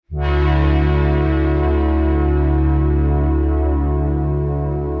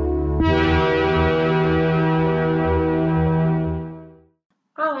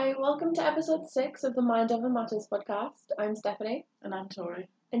welcome to episode 6 of the Mind Over Matters podcast. I'm Stephanie. And I'm Tori.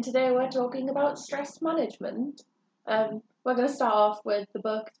 And today we're talking about stress management. We're going to start off with the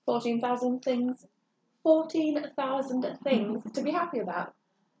book 14,000 Things. 14,000 Things to be happy about.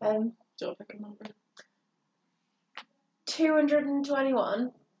 Do you want to pick a number?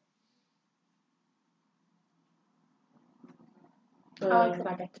 221. How could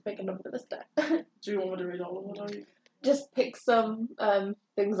I get to pick a number this day? Do you want me to read all of it out? Just pick some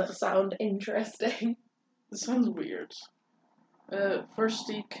things that sound interesting. It sounds weird.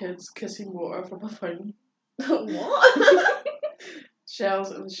 Thirsty kids kissing water from a fountain. What?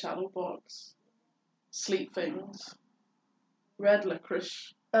 Shells in the shadow box. Sleep things. Red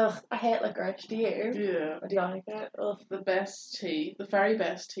licorice. Ugh, I hate licorice. Do you? Yeah. Or do you like it? Ugh. The best tea. The very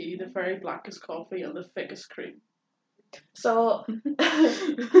best tea. The very blackest coffee. And the thickest cream. So,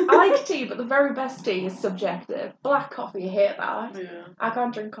 I like tea, but the very best tea is subjective. Black coffee, I hate that. Yeah. I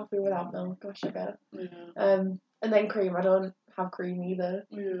can't drink coffee without milk or sugar. Yeah. And then cream, I don't have cream either.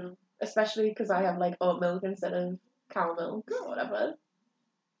 Yeah. Especially because I have like oat milk instead of cow milk or whatever.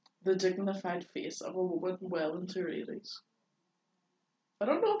 The dignified face of a woman well into her 80s. I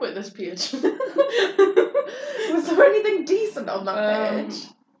don't know about this page. Was there anything decent on that page?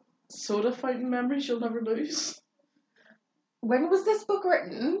 Soda fountain memories you'll never lose. When was this book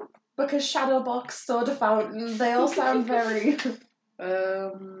written? Because Shadowbox, Soda Fountain, they all sound very...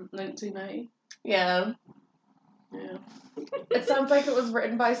 1990. Yeah. Yeah. It sounds like it was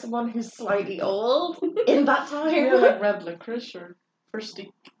written by someone who's slightly old in that time. Yeah, like red licorice or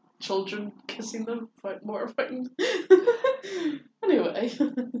thirsty children kissing them water fountain. Anyway.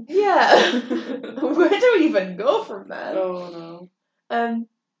 Yeah. Where do we even go from there? Oh no.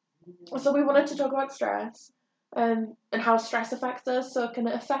 So we wanted to talk about stress. And how stress affects us. So can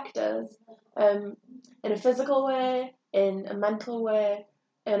it affect us in a physical way, in a mental way,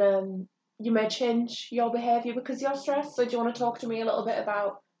 and you may change your behaviour because you're stressed. So do you want to talk to me a little bit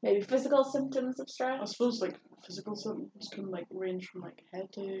about maybe physical symptoms of stress? I suppose like physical symptoms can like range from like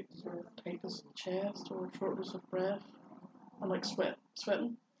headaches or tightness of the chest or shortness of breath and like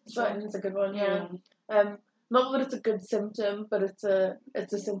sweating. Sweating's a good one, yeah. Not that it's a good symptom, but it's a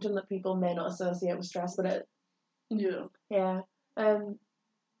symptom that people may not associate with stress, but it. Yeah. Yeah.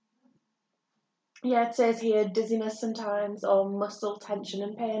 Yeah, it says here dizziness sometimes, or muscle tension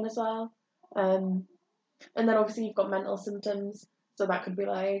and pain as well. And then obviously you've got mental symptoms, so that could be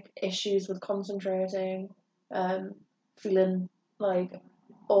like issues with concentrating, feeling like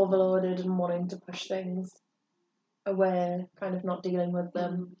overloaded and wanting to push things away, kind of not dealing with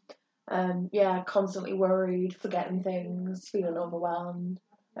them. Constantly worried, forgetting things, feeling overwhelmed,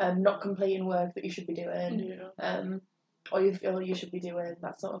 not completing work that you should be doing, or you feel you should be doing,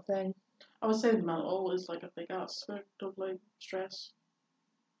 that sort of thing. I would say mental is like a big aspect of like stress,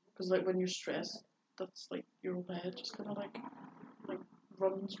 because like when you're stressed, that's like your whole head just kind of like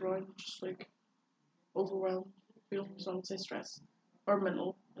runs around, just like overwhelmed feelings. I would say stress or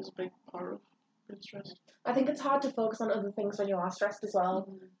mental is a big part of being stressed. I think it's hard to focus on other things when you are stressed as well.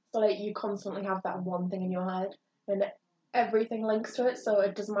 Mm-hmm. So like you constantly have that one thing in your head, and everything links to it. So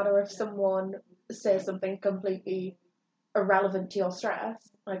it doesn't matter if someone says something completely irrelevant to your stress,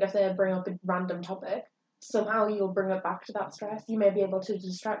 like if they bring up a random topic, somehow you'll bring it back to that stress. You may be able to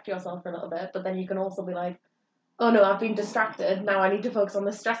distract yourself for a little bit, but then you can also be like, oh no, I've been distracted, now I need to focus on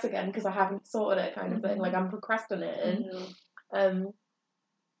the stress again because I haven't sorted it, kind of thing. Like I'm procrastinating.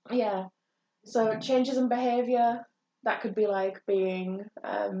 So changes in behaviour, that could be like being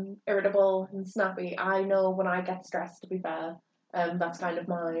irritable and snappy. I know when I get stressed, to be fair, that's kind of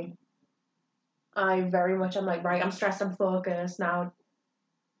I very much am like, right, I'm stressed, I'm focused now,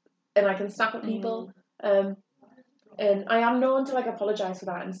 and I can snap at people. And I am known to like apologise for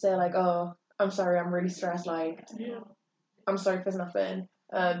that and say like, oh, I'm sorry, I'm really stressed, like, I'm sorry for snapping.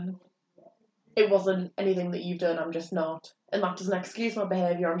 It wasn't anything that you've done, I'm just not. And that doesn't excuse my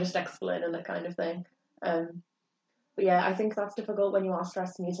behaviour, I'm just explaining it, kind of thing. But yeah, I think that's difficult when you are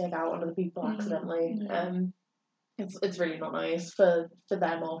stressed and you take out on other people accidentally. It's really not nice for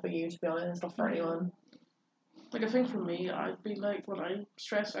them or for you, to be honest, or for anyone. Like I think for me, I'd be like, when I'm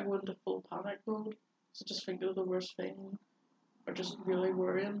stressed, I go into full panic mode. So just thinking of the worst thing, or just really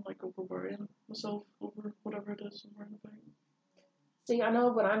worrying, like over worrying myself over whatever it is I'm worrying about. See, I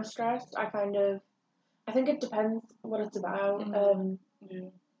know when I'm stressed, I think it depends what it's about.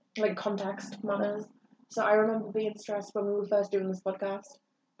 Like context matters. So I remember being stressed when we were first doing this podcast,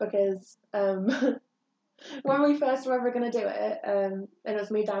 because when we first were ever going to do it, and it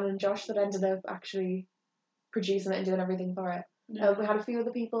was me, Dan and Josh that ended up actually producing it and doing everything for it. We had a few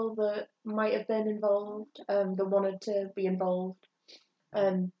other people that might have been involved, that wanted to be involved.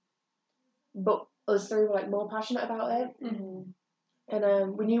 but us three were like more passionate about it.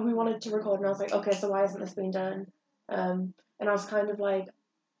 And we knew we wanted to record, and I was like, okay, so why isn't this being done? And I was kind of like,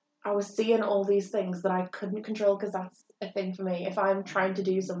 I was seeing all these things that I couldn't control, because that's a thing for me. If I'm trying to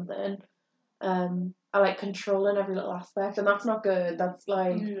do something, I like controlling every little aspect, and that's not good. That's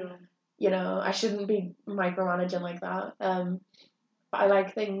like, you know, I shouldn't be micromanaging like that. But I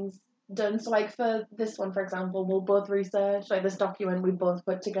like things done. So like for this one, for example, we'll both research like this document we both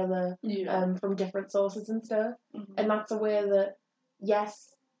put together from different sources and stuff. And that's a way that,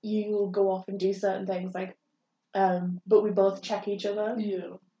 yes, you'll go off and do certain things, like, but we both check each other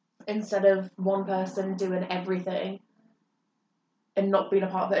instead of one person doing everything and not being a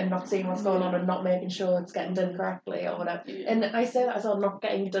part of it and not seeing what's going on and not making sure it's getting done correctly or whatever. And I say that as well, not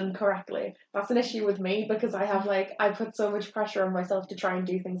getting done correctly. That's an issue with me, because I have like, I put so much pressure on myself to try and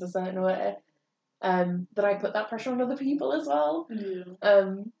do things a certain way, that I put that pressure on other people as well.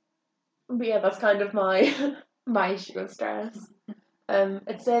 But yeah, that's kind of my my issue with stress.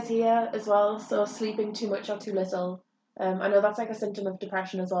 It says here as well, so sleeping too much or too little. I know that's like a symptom of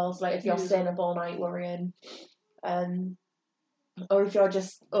depression as well. So like if you're staying up all night worrying, or if you're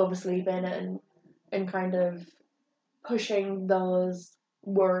just oversleeping and kind of pushing those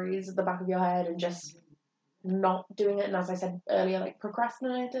worries at the back of your head and just not doing it. And as I said earlier, like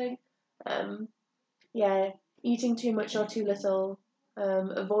procrastinating. Yeah, eating too much or too little,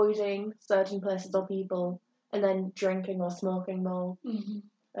 avoiding certain places or people, and then drinking or smoking more.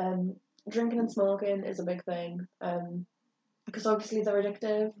 Drinking and smoking is a big thing, because obviously they're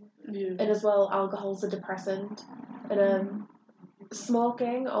addictive, and as well, alcohol's a depressant, and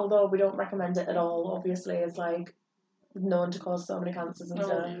smoking, although we don't recommend it at all, obviously, is like known to cause so many cancers and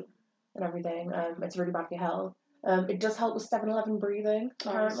stuff and everything. It's really bad for your health. It does help with 7-Eleven breathing,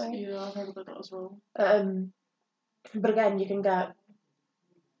 apparently. Yeah, I've heard about that as well. But again, you can get,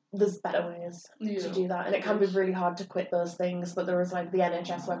 there's better ways to do that, and it can be really hard to quit those things, but there is like the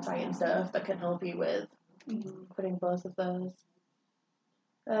NHS website and stuff that can help you with quitting both of those.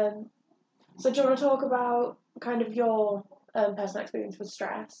 So do you want to talk about kind of your personal experience with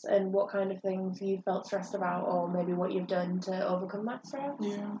stress and what kind of things you felt stressed about, or maybe what you've done to overcome that stress?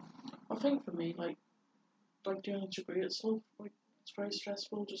 Yeah, I think for me, like doing a degree itself, like it's very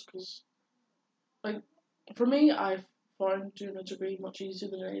stressful, just because, like, for me, I found doing a degree much easier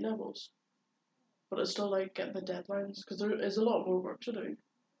than A levels, but it's still like getting the deadlines, because there is a lot more work to do,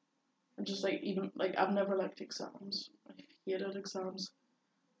 and just like even like I've never liked exams. I hated exams,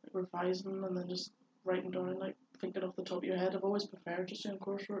 like revising and then just writing down, like thinking off the top of your head. I've always preferred just doing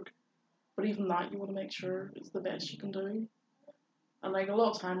coursework, but even that you want to make sure it's the best you can do. And like a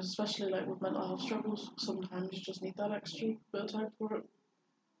lot of times, especially like with mental health struggles, sometimes you just need that extra bit of time for it.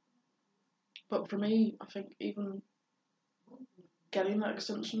 But for me, I think even getting that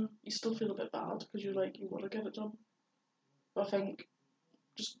extension, you still feel a bit bad, because you want to get it done. But I think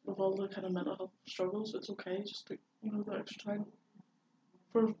just with all the kind of mental health struggles, it's okay just to the extra time.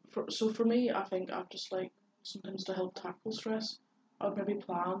 So for me, I think I've just like sometimes to help tackle stress, I'd maybe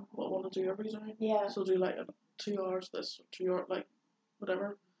plan what I want to do every day. Yeah. So do like 2 hours this, 2 hours like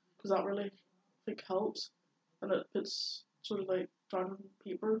whatever, because that really I think helps, and it puts sort of like down on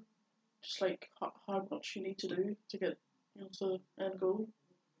paper, just like how much you need to do to get to the end goal.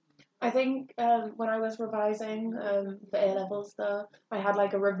 I think when I was revising for A levels, though, I had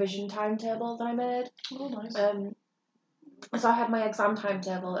like a revision timetable that I made. Oh, nice. So I had my exam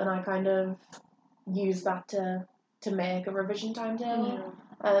timetable, and I kind of used that to make a revision timetable.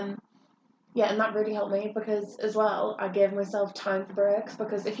 Yeah, and that really helped me, because as well, I gave myself time for breaks,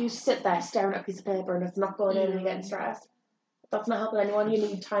 because if you sit there staring at a piece of paper and it's not going in and you're getting stressed, that's not helping anyone. You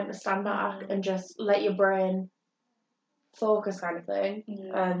need time to stand back and just let your brain focus, kind of thing.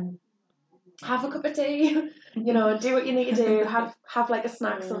 Have a cup of tea, do what you need to do, have like a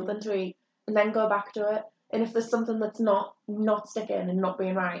snack, something to eat, and then go back to it. And if there's something that's not sticking and not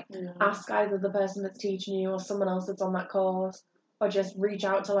being right, ask either the person that's teaching you or someone else that's on that course, or just reach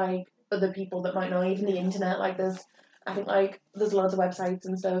out to like other people that might know, even the internet. Like I think like there's loads of websites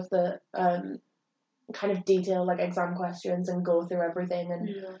and stuff that kind of detail like exam questions and go through everything. And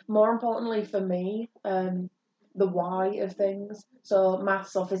more importantly for me, the why of things. So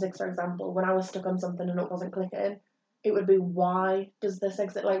maths or physics, for example, when I was stuck on something and it wasn't clicking, it would be, why does this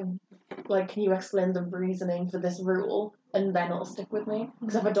exist? Like can you explain the reasoning for this rule, and then it'll stick with me.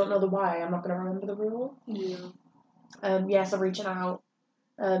 Because if I don't know the why, I'm not going to remember the rule. So reaching out.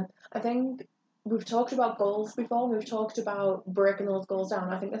 I think we've talked about goals before. We've talked about breaking those goals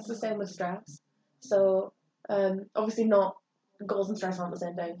down. I think it's the same with stress. So obviously not, goals and stress aren't the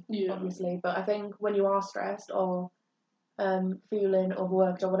same thing, obviously. But I think when you are stressed, or feeling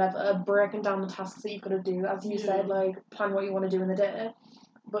overworked or whatever, breaking down the tasks that you've got to do, as you said, like plan what you want to do in the day,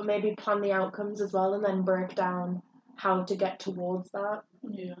 but maybe plan the outcomes as well, and then break down how to get towards that.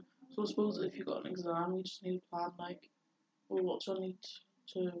 Yeah. So I suppose if you've got an exam, you just need to plan like, well, what do I need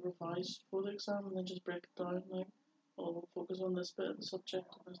to revise for the exam, and then just break it down like, oh, we'll focus on this bit of the subject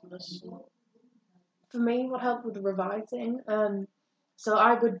and this. And For me, what helped with the revising, so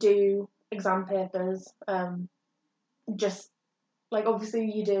I would do exam papers, just like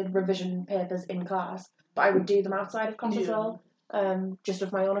obviously you did revision papers in class, but I would do them outside of class as well, just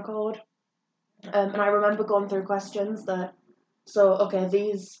of my own accord. And I remember going through questions that, so okay,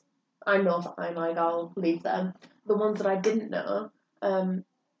 these I know fine, like I'll leave them. The ones that I didn't know,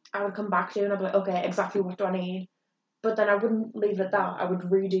 I would come back to and I'd be like, okay, exactly what do I need? But then I wouldn't leave it at that. I would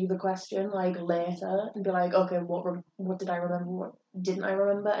redo the question like later and be like, okay, what did I remember? What didn't I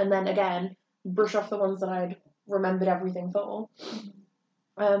remember? And then again, brush off the ones that I'd remembered everything for.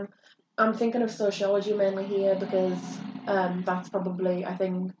 I'm thinking of sociology mainly here because that's probably, I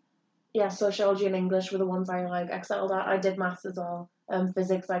think, yeah, sociology and English were the ones I like excelled at. I did maths as well.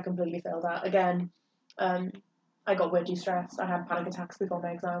 Physics I completely failed at. Again, I got way too stressed. I had panic attacks before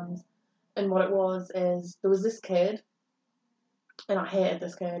my exams. And what it was is there was this kid, and I hated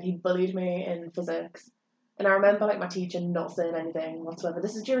this kid. He bullied me in physics. And I remember like my teacher not saying anything whatsoever.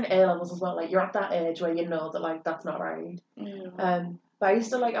 This is during A levels as well. Like you're at that age where you know that like that's not right. yeah. But I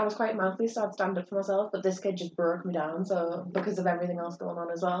used to like I was quite mouthy, so I'd stand up for myself. But this kid just broke me down. So because of everything else going on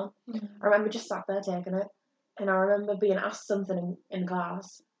as well, I remember just sat there taking it. And I remember being asked something in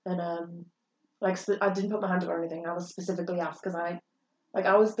class, and like I didn't put my hand up or anything. I was specifically asked because I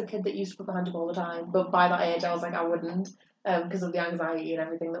was the kid that used to put my hand up all the time. But by that age, I was like I wouldn't because of the anxiety and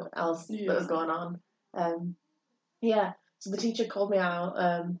everything else that was going on. Yeah, so the teacher called me out,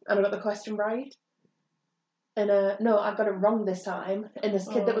 and I got the question right. And no, I got it wrong this time. And this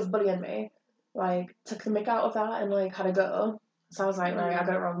kid that was bullying me, like, took the mick out of that and like had a go. So I was like, right, I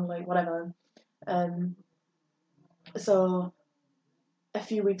got it wrong, like whatever. So a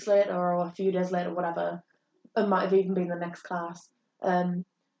few weeks later or a few days later, whatever, it might have even been the next class.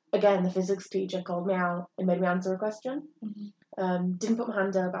 Again, the physics teacher called me out and made me answer a question. Didn't put my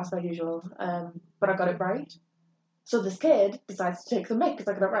hand up as per usual, but I got it right. So this kid decides to take the mic because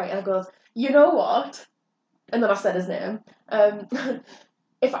I got it right, and I goes, you know what? And then I said his name.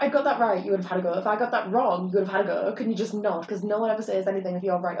 If I got that right, you would have had a go. If I got that wrong, you would have had a go. Can you just not? Because no one ever says anything if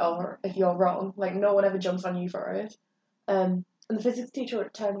you're right or if you're wrong. Like, no one ever jumps on you for it. And the physics teacher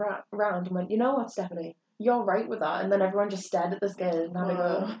turned around and went, you know what, Stephanie? You're right with that. And then everyone just stared at this kid and had a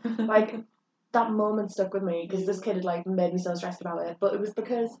go. Like, that moment stuck with me because this kid had, like, made me so stressed about it. But it was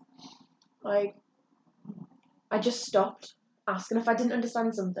because, like, I just stopped asking. If I didn't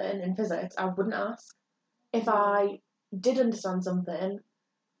understand something in physics, I wouldn't ask. If I did understand something,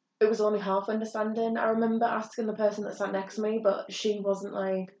 it was only half understanding. I remember asking the person that sat next to me, but she wasn't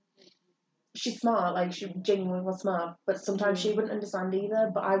like, she's smart, like she genuinely was smart, but sometimes she wouldn't understand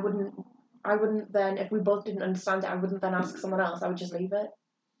either. But I wouldn't then, if we both didn't understand it, I wouldn't then ask someone else. I would just leave it.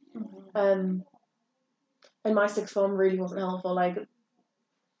 And my sixth form really wasn't helpful. Like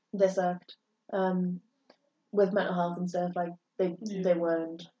they sucked. With mental health and stuff, like they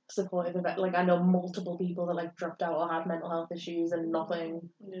weren't supportive of it. Like I know multiple people that like dropped out or had mental health issues and nothing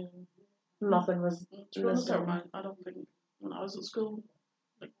was To be honest, I don't think when I was at school,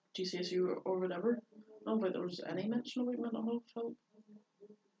 like GCSE or whatever, I don't think there was any mention of mental health help.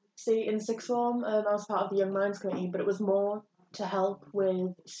 See, in sixth form, I was part of the Young Minds Committee, but it was more to help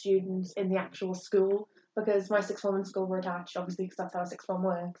with students in the actual school because my sixth form and school were attached, obviously, because that's how sixth form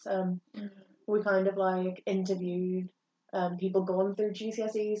works. We kind of like interviewed people going through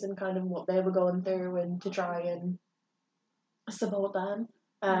GCSEs and kind of what they were going through and to try and support them.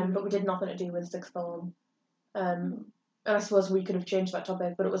 But we did nothing to do with sixth form. And I suppose we could have changed that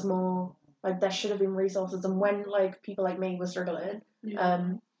topic, but it was more like there should have been resources. And when like people like me were struggling,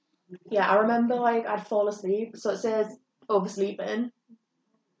 I remember like I'd fall asleep. So it says oversleeping.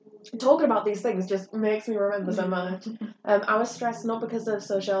 Talking about these things just makes me remember so much. I was stressed not because of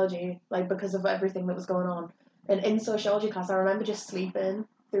sociology, like because of everything that was going on. And in sociology class, I remember just sleeping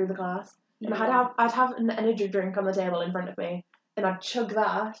through the class. And I'd have an energy drink on the table in front of me, and I'd chug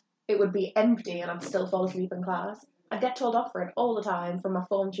that. It would be empty, and I'd still fall asleep in class. I'd get told off for it all the time from my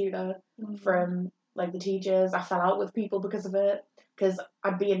form tutor, from like the teachers. I fell out with people because of it, because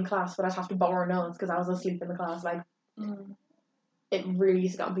I'd be in class, but I'd have to borrow notes because I was asleep in the class. Like, it really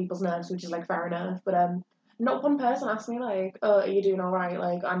used to get on people's nerves, which is like fair enough. But not one person asked me like, "Oh, are you doing all right?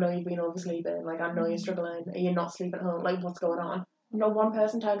 Like, I know you've been oversleeping. Like, I know you're struggling. Are you not sleeping at home? Like, what's going on?" Not one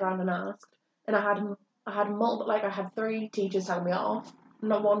person turned around and asked. And I I had multiple, like, I had 3 teachers telling me off.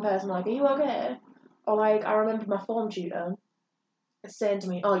 Not one person like, are you okay? Or, like, I remember my form tutor saying to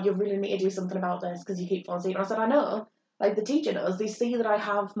me, oh, you really need to do something about this because you keep falling asleep. And I said, I know. Like, the teacher knows. They see that I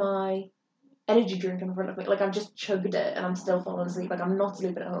have my energy drink in front of me. Like, I've just chugged it and I'm still falling asleep. Like, I'm not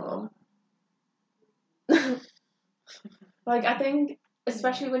sleeping at home. Like, I think,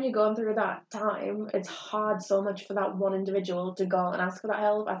 especially when you're going through that time, it's hard so much for that one individual to go and ask for that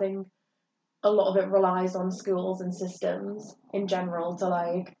help. I think a lot of it relies on schools and systems in general to,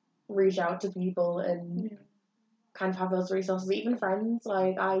 like, reach out to people and kind of have those resources. Even friends,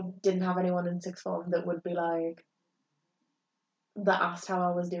 like, I didn't have anyone in sixth form that would be like, that asked how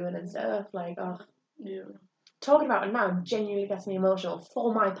I was doing and stuff. Like, oh, Yeah. talking about it now genuinely gets me emotional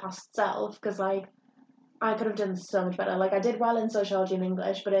for my past self because, like, I could have done so much better. Like, I did well in sociology and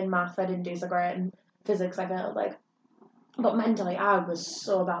English, but in math I didn't do so great, and physics I failed. Like, but mentally I was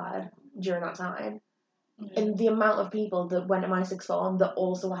so bad during that time. Yeah. And the amount of people that went to my sixth form that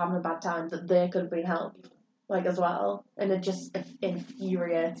also were having a bad time that they could have been helped, like, as well. And it just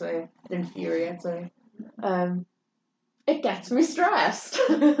infuriates me. It infuriates me. It gets me stressed.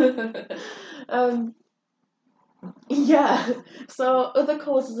 Yeah. So other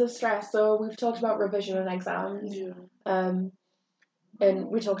causes of stress. So we've talked about revision and exams. Yeah. And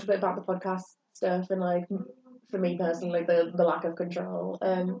we talked a bit about the podcast stuff and, like, for me personally, the lack of control.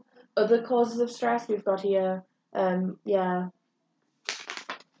 Other causes of stress we've got here. Yeah.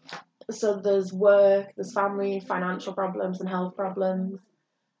 So there's work, there's family, financial problems, and health problems.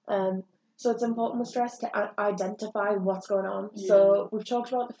 So it's important with stress to identify what's going on. Yeah. So we've talked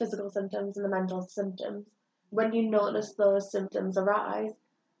about the physical symptoms and the mental symptoms. When you notice those symptoms arise,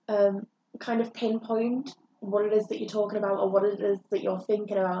 kind of pinpoint what it is that you're talking about or what it is that you're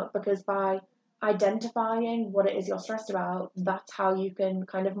thinking about, because by identifying what it is you're stressed about, that's how you can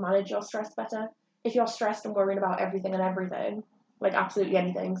kind of manage your stress better. If you're stressed and worrying about everything and everything, like absolutely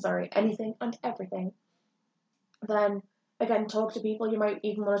anything and everything, then again, talk to people. You might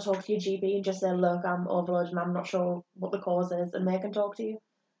even want to talk to your GP and just say, look, I'm overloaded and I'm not sure what the cause is, and they can talk to you.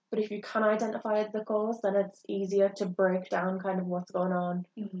 But if you can identify the cause, then it's easier to break down kind of what's going on.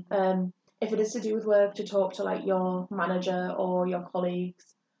 Mm-hmm. If it is to do with work, to talk to, like, your manager or your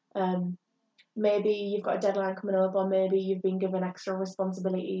colleagues. Maybe you've got a deadline coming up, or maybe you've been given extra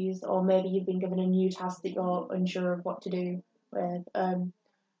responsibilities, or maybe you've been given a new task that you're unsure of what to do with.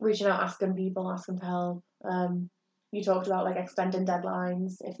 Reaching out, asking people, asking for help. You talked about, like, extending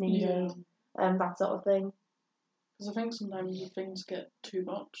deadlines if needed, that sort of thing. Because I think sometimes if things get too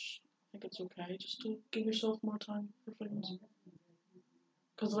much, I think it's okay just to give yourself more time for things.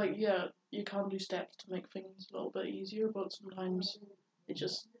 Because, like, yeah, you can do steps to make things a little bit easier, but sometimes it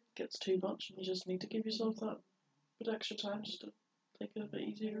just gets too much and you just need to give yourself that bit extra time just to take it a bit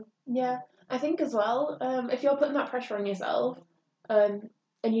easier. Yeah, I think as well, if you're putting that pressure on yourself, and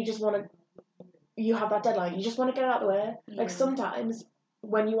you just want to, you have that deadline, you just want to get it out of the way. Like, sometimes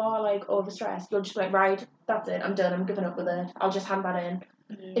when you are, like, overstressed, you'll just be like, right, that's it, I'm done, I'm giving up with it, I'll just hand that in.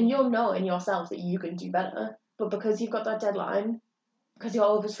 And you'll know in yourself that you can do better, but because you've got that deadline, because you're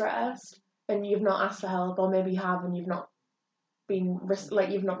overstressed and you've not asked for help, or maybe you have and you've not been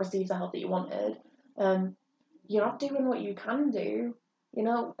you've not received the help that you wanted, you're not doing what you can do. You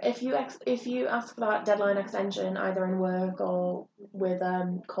know, if you ask for that deadline extension either in work or with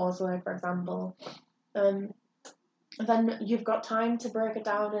coursework, for example, then you've got time to break it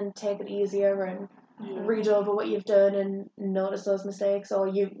down and take it easier and read over what you've done and notice those mistakes, or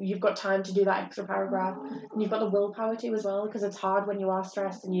you've got time to do that extra paragraph, and you've got the willpower to as well, because it's hard when you are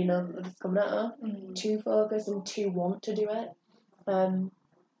stressed and you know that it's coming up to focus and to want to do it.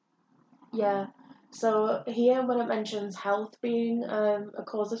 Yeah. So here, when it mentions health being a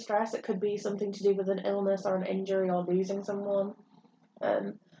cause of stress, it could be something to do with an illness or an injury or losing someone.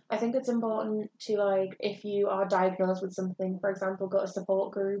 I think it's important to, like, if you are diagnosed with something, for example, go to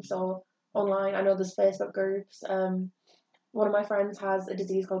support groups or online. I know there's Facebook groups. One of my friends has a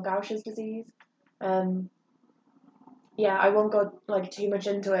disease called Gaucher's disease. Yeah, I won't go, like, too much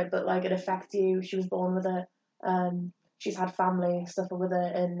into it, but, like, it affects you. She was born with it. She's had family suffer with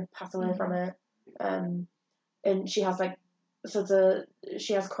it and pass away from it. And she has, like,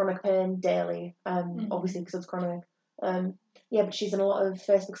 she has chronic pain daily. Obviously because it's chronic. Yeah, but she's in a lot of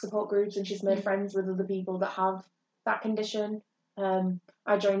Facebook support groups and she's made friends with other people that have that condition.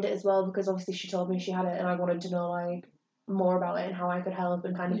 I joined it as well because obviously she told me she had it and I wanted to know, like, more about it and how I could help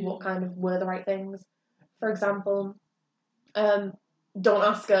and kind of what kind of were the right things. For example, don't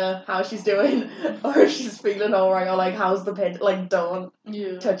ask her how she's doing or if she's feeling alright or, like, how's the pain. Like, don't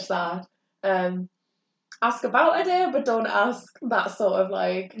touch that. Ask about her day, but don't ask that sort of,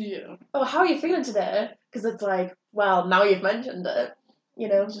 like, oh, how are you feeling today? because it's like, well, now you've mentioned it, you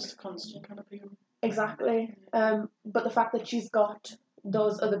know. It's just a constant kind of thing. Exactly. But the fact that she's got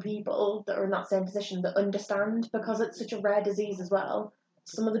those other people that are in that same position that understand, because it's such a rare disease as well.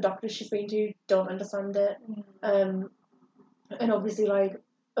 Some of the doctors she's been to don't understand it. And obviously, like,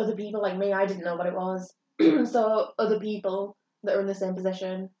 other people like me, I didn't know what it was. So other people that are in the same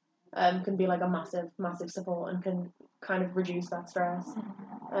position can be like a massive, massive support and can kind of reduce that stress.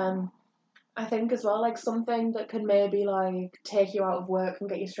 I think as well, like, something that can maybe like take you out of work and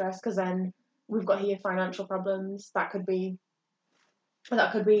get you stressed, because then we've got here financial problems that could be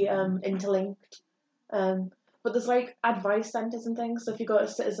interlinked. But there's like advice centres and things. So if you go to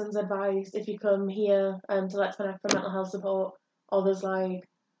Citizens Advice, if you come here to Let's Connect for mental health support, or there's like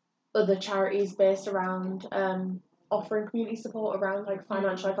other charities based around offering community support around like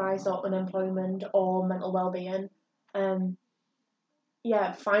financial advice or unemployment or mental well-being. Finding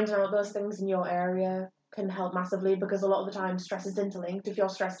out those things in your area can help massively, because a lot of the time stress is interlinked. If you're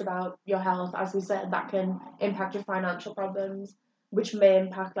stressed about your health, as we said, that can impact your financial problems, which may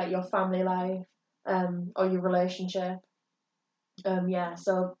impact like your family life or your relationship.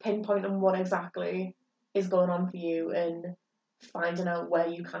 So pinpointing what exactly is going on for you and finding out where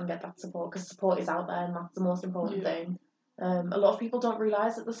you can get that support, because support is out there and that's the most important thing. A lot of people don't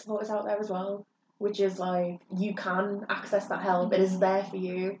realise that the support is out there as well, which is like, you can access that help. It is there for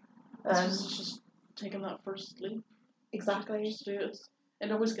you. It's just taking that first leap. Exactly. Just do it.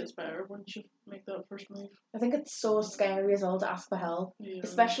 It always gets better once you make that first move. I think it's so scary as well to ask for help, Yeah.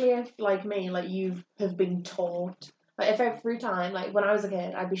 especially if, like me, like you have been taught. Like if every time, like when I was a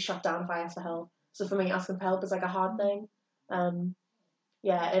kid, I'd be shut down if I asked for help. So for me, asking for help is like a hard thing. And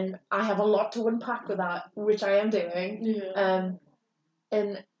I have a lot to unpack with that, which I am doing.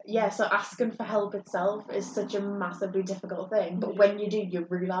 Yeah. So asking for help itself is such a massively difficult thing. But when you do, you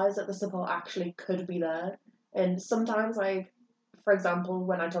realise that the support actually could be there. And sometimes, like, for example,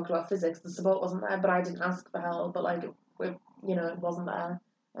 when I talked about physics, the support wasn't there, but I didn't ask for help. But like, it wasn't there.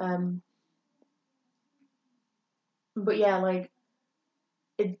 But yeah, like,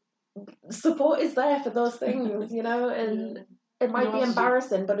 support is there for those things, and it might be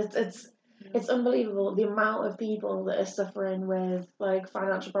embarrassing, but it's unbelievable the amount of people that are suffering with like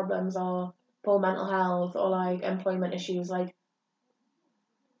financial problems or poor mental health or like employment issues. Like,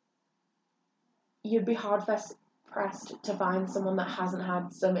 you'd be hard pressed to find someone that hasn't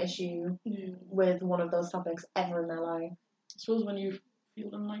had some issue with one of those topics ever in their life. I suppose when you're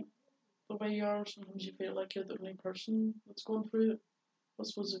feeling like the way you are, sometimes you feel like you're the only person that's going through it. I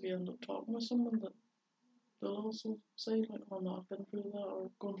suppose if you end up talking with someone, that they'll also say like, "Oh no, I've been through that,"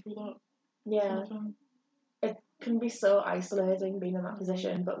 or "going through that." Yeah. It can be so isolating being in that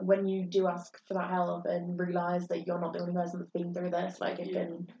position, but when you do ask for that help and realise that you're not the only person that's been through this, like,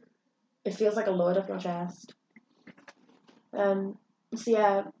 it feels like a load off your chest.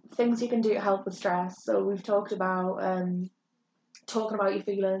 Things you can do to help with stress. So we've talked about talking about your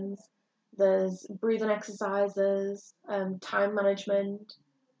feelings. There's breathing exercises, time management.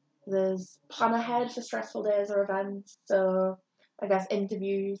 There's plan ahead for stressful days or events. So I guess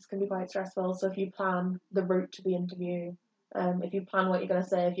interviews can be quite stressful. So if you plan the route to the interview, if you plan what you're going to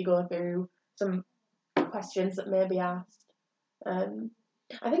say, if you go through some questions that may be asked,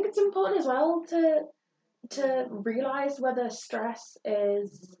 I think it's important as well to realise whether stress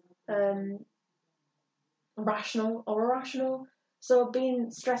is rational or irrational. So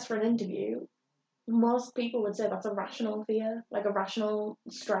being stressed for an interview, most people would say that's a rational fear, like a rational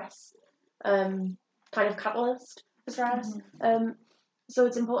stress kind of catalyst for stress. So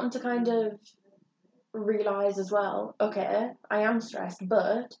it's important to kind of realise as well, okay, I am stressed,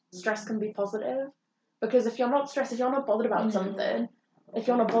 but stress can be positive. Because if you're not stressed, if you're not bothered about something, if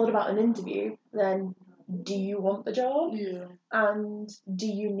you're not bothered about an interview, then do you want the job? Yeah. And do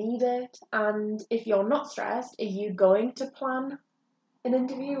you need it? And if you're not stressed, are you going to plan an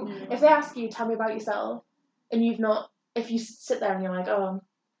interview? Yeah. If they ask you, tell me about yourself, and if you sit there and you're like, oh,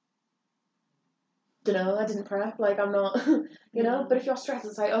 dunno, I didn't prep, like, I'm not, but if you're stressed,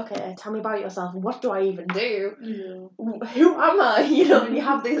 it's like, okay, tell me about yourself, what do I even do? Yeah. Who am I? And you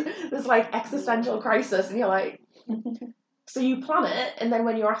have this like existential crisis, and you're like, so you plan it, and then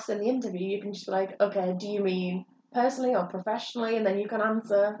when you're asked in the interview, you can just be like, okay, do you mean personally or professionally? And then you can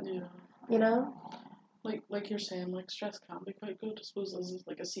answer, Like you're saying, like, stress can be quite good, I suppose, as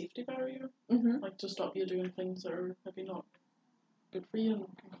like a safety barrier, like to stop you doing things that are maybe not good for you and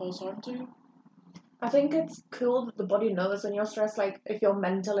can cause harm to you. I think it's cool that the body knows when you're stressed, like if you're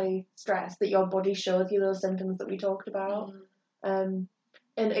mentally stressed, that your body shows you those symptoms that we talked about. And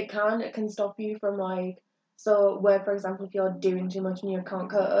it can stop you from like, so where, for example, if you're doing too much and you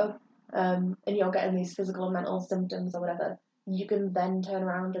can't cope, and you're getting these physical and mental symptoms or whatever, you can then turn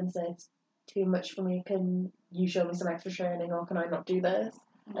around and say it's too much for me. Can you show me some extra training, or can I not do this?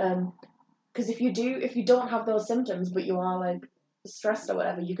 Because if you don't have those symptoms, but you are like stressed or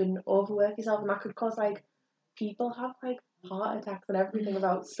whatever, you can overwork yourself, and that could cause like people have like heart attacks and everything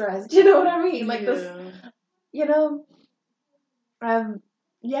about stress. Do you know what I mean? Like this, you know,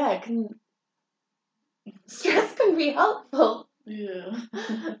 yeah, it can stress can be helpful. Yeah.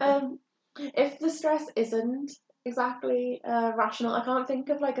 If the stress isn't exactly rational, I can't think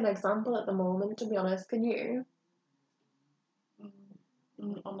of like an example at the moment, to be honest. Can you?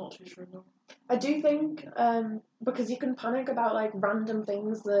 I'm not too sure, no. I do think because you can panic about like random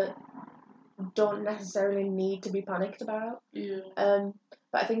things that don't necessarily need to be panicked about. Yeah.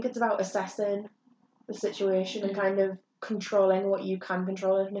 But I think it's about assessing the situation and kind of controlling what you can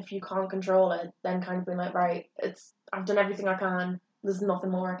control, and if you can't control it, then kind of being like, right, I've done everything I can. There's nothing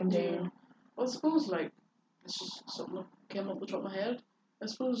more I can do. Yeah. Well, I suppose like it's just something that came up the top of my head. I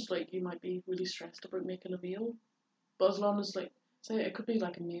suppose like you might be really stressed about making a meal, but as long as like say it could be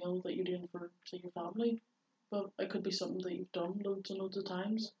like a meal that you're doing for say your family, but it could be something that you've done loads and loads of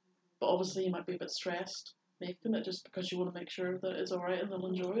times. But obviously you might be a bit stressed making it just because you want to make sure that it's alright and they'll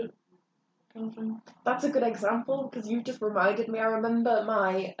enjoy it. Kind of thing. That's a good example because you just reminded me. I remember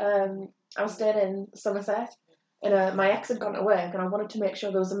I was staying in Somerset, and my ex had gone to work, and I wanted to make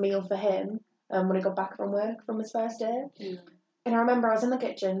sure there was a meal for him when he got back from work from his first day. Yeah. And I remember I was in the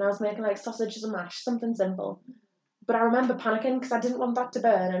kitchen and I was making like sausages and mash, something simple. But I remember panicking because I didn't want that to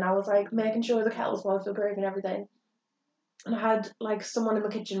burn, and I was like making sure the kettles boiled for gravy and everything. And I had like someone in the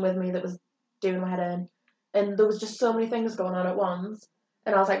kitchen with me that was doing my head in, and there was just so many things going on at once.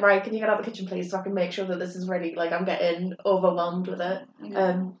 And I was like, right, can you get out of the kitchen, please, so I can make sure that this is ready? Like, I'm getting overwhelmed with it.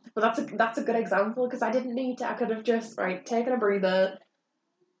 Yeah. But that's a good example because I didn't need to. I could have just taken a breather,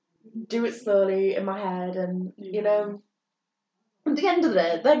 do it slowly in my head, and you know, at the end of the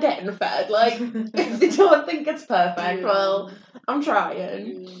day, they're getting fed. Like, if they don't think it's perfect, well, I'm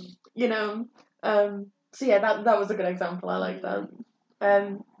trying. You know. So yeah, that was a good example. I like that.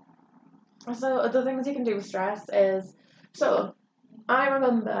 So other things you can do with stress is I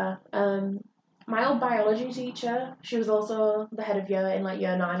remember my old biology teacher. She was also the head of year in like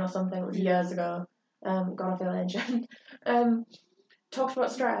year 9 or something. It was years ago. God, I feel ancient. Talked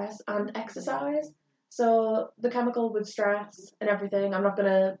about stress and exercise. So the chemical with stress and everything.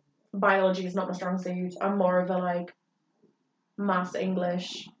 Biology is not my strong suit. I'm more of a like maths,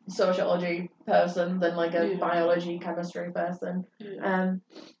 English, sociology person than like a biology, chemistry person.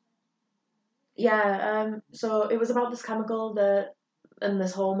 So it was about this chemical and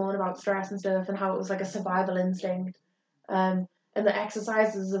this hormone about stress and stuff, and how it was like a survival instinct. And the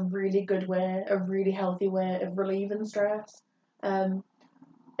exercise is a really good way, a really healthy way of relieving stress. And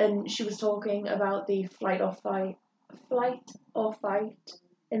she was talking about the flight or fight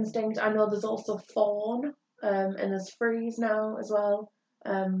instinct. I know there's also fawn, and there's freeze now as well,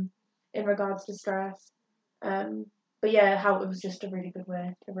 in regards to stress. But yeah, how it was just a really good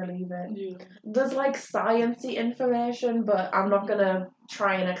way to relieve it. Yeah. There's like sciencey information, but I'm not gonna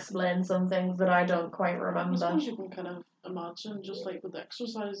try and explain some things that I don't quite remember. I suppose you can kind of imagine, just like with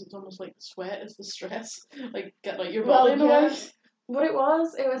exercise, it's almost like the sweat is the stress. Like, get like your body in a way. What it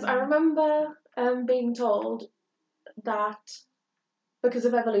was, I remember being told that because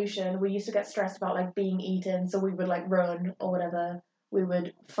of evolution, we used to get stressed about like being eaten, so we would like run or whatever. We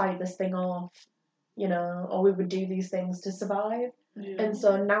would fight this thing off, you know, or we would do these things to survive. Yeah. And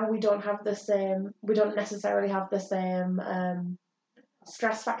so now we don't necessarily have the same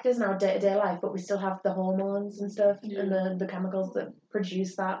stress factors in our day-to-day life, but we still have the hormones and stuff and the chemicals that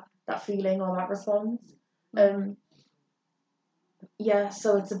produce that feeling or that response.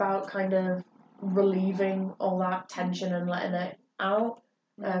 So it's about kind of relieving all that tension and letting it out.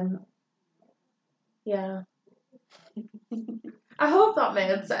 I hope that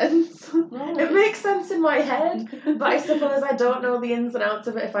made sense. It makes sense in my head, but I suppose I don't know the ins and outs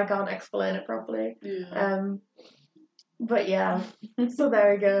of it if I can't explain it properly. But yeah, so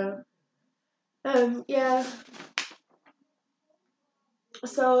there we go.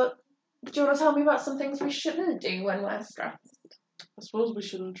 So, do you want to tell me about some things we shouldn't do when we're stressed? I suppose we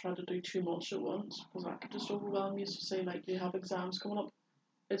shouldn't try to do too much at once, because that could just overwhelm you. So say like you have exams coming up,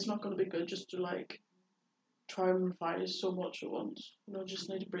 it's not going to be good just to like try and revise so much at once. You know, just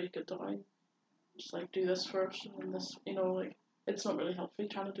need to break it down. Just like do this first and then this. You know, like it's not really healthy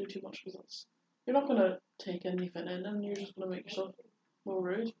trying to do too much because you're not going to take anything in, and you're just going to make yourself more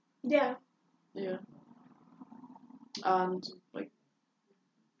rude. Yeah. And like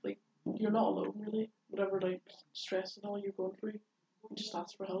you're not alone really. Whatever like stress and all you're going through, you just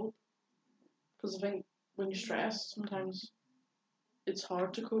ask for help. Because I think when you stress, sometimes it's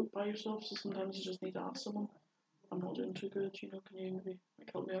hard to cope by yourself, so sometimes you just need to ask someone, I'm not doing too good, can you maybe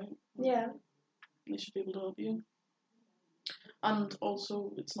help me out? Yeah. They should be able to help you. And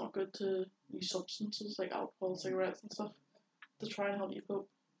also, it's not good to use substances like alcohol, cigarettes and stuff to try and help you cope,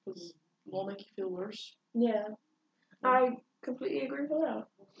 because it will make you feel worse. Yeah. I completely agree with that.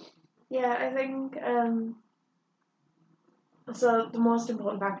 Yeah, I think so the most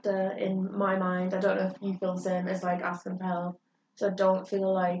important factor in my mind, I don't know if you feel the same, is like asking for help. So don't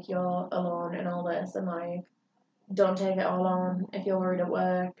feel like you're alone in all this, and like don't take it all on. If you're worried at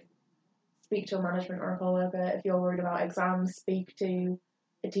work, speak to a management or a co-worker. If you're worried about exams, speak to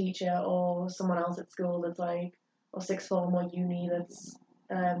a teacher or someone else at school that's like, or sixth form or uni that's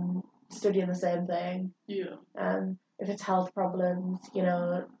studying the same thing. Yeah. If it's health problems, you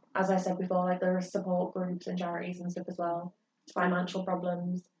know, as I said before, like there are support groups and charities and stuff as well. Financial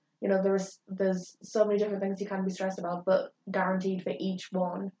problems, you know, there's so many different things you can be stressed about, but guaranteed for each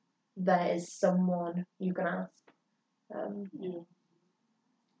one, there is someone you can ask.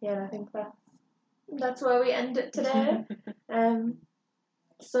 Yeah, and I think that's where we end it today.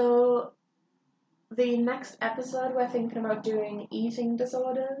 So the next episode we're thinking about doing eating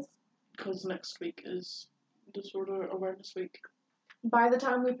disorders. Because next week is Disorder Awareness Week. By the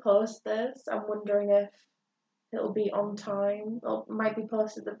time we post this, I'm wondering if it'll be on time or might be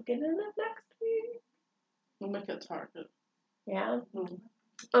posted at the beginning of next week. We'll make it a target. Yeah. Mm.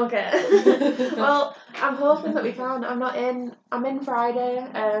 Okay. Well, I'm hoping that we can. I'm in Friday,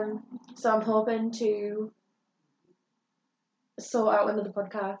 so I'm hoping to sort out another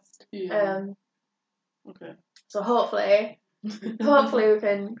podcast. Yeah. Okay. So hopefully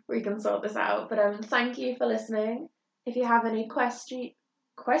we can sort this out. But thank you for listening. If you have any questions,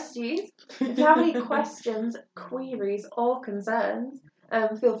 if you have any questions, queries, or concerns,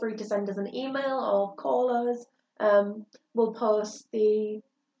 feel free to send us an email or call us. We'll post the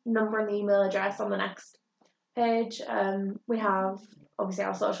number and the email address on the next page. We have obviously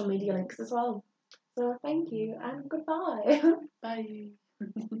our social media links as well. So thank you and goodbye. Bye.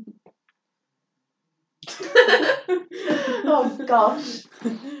 Oh gosh.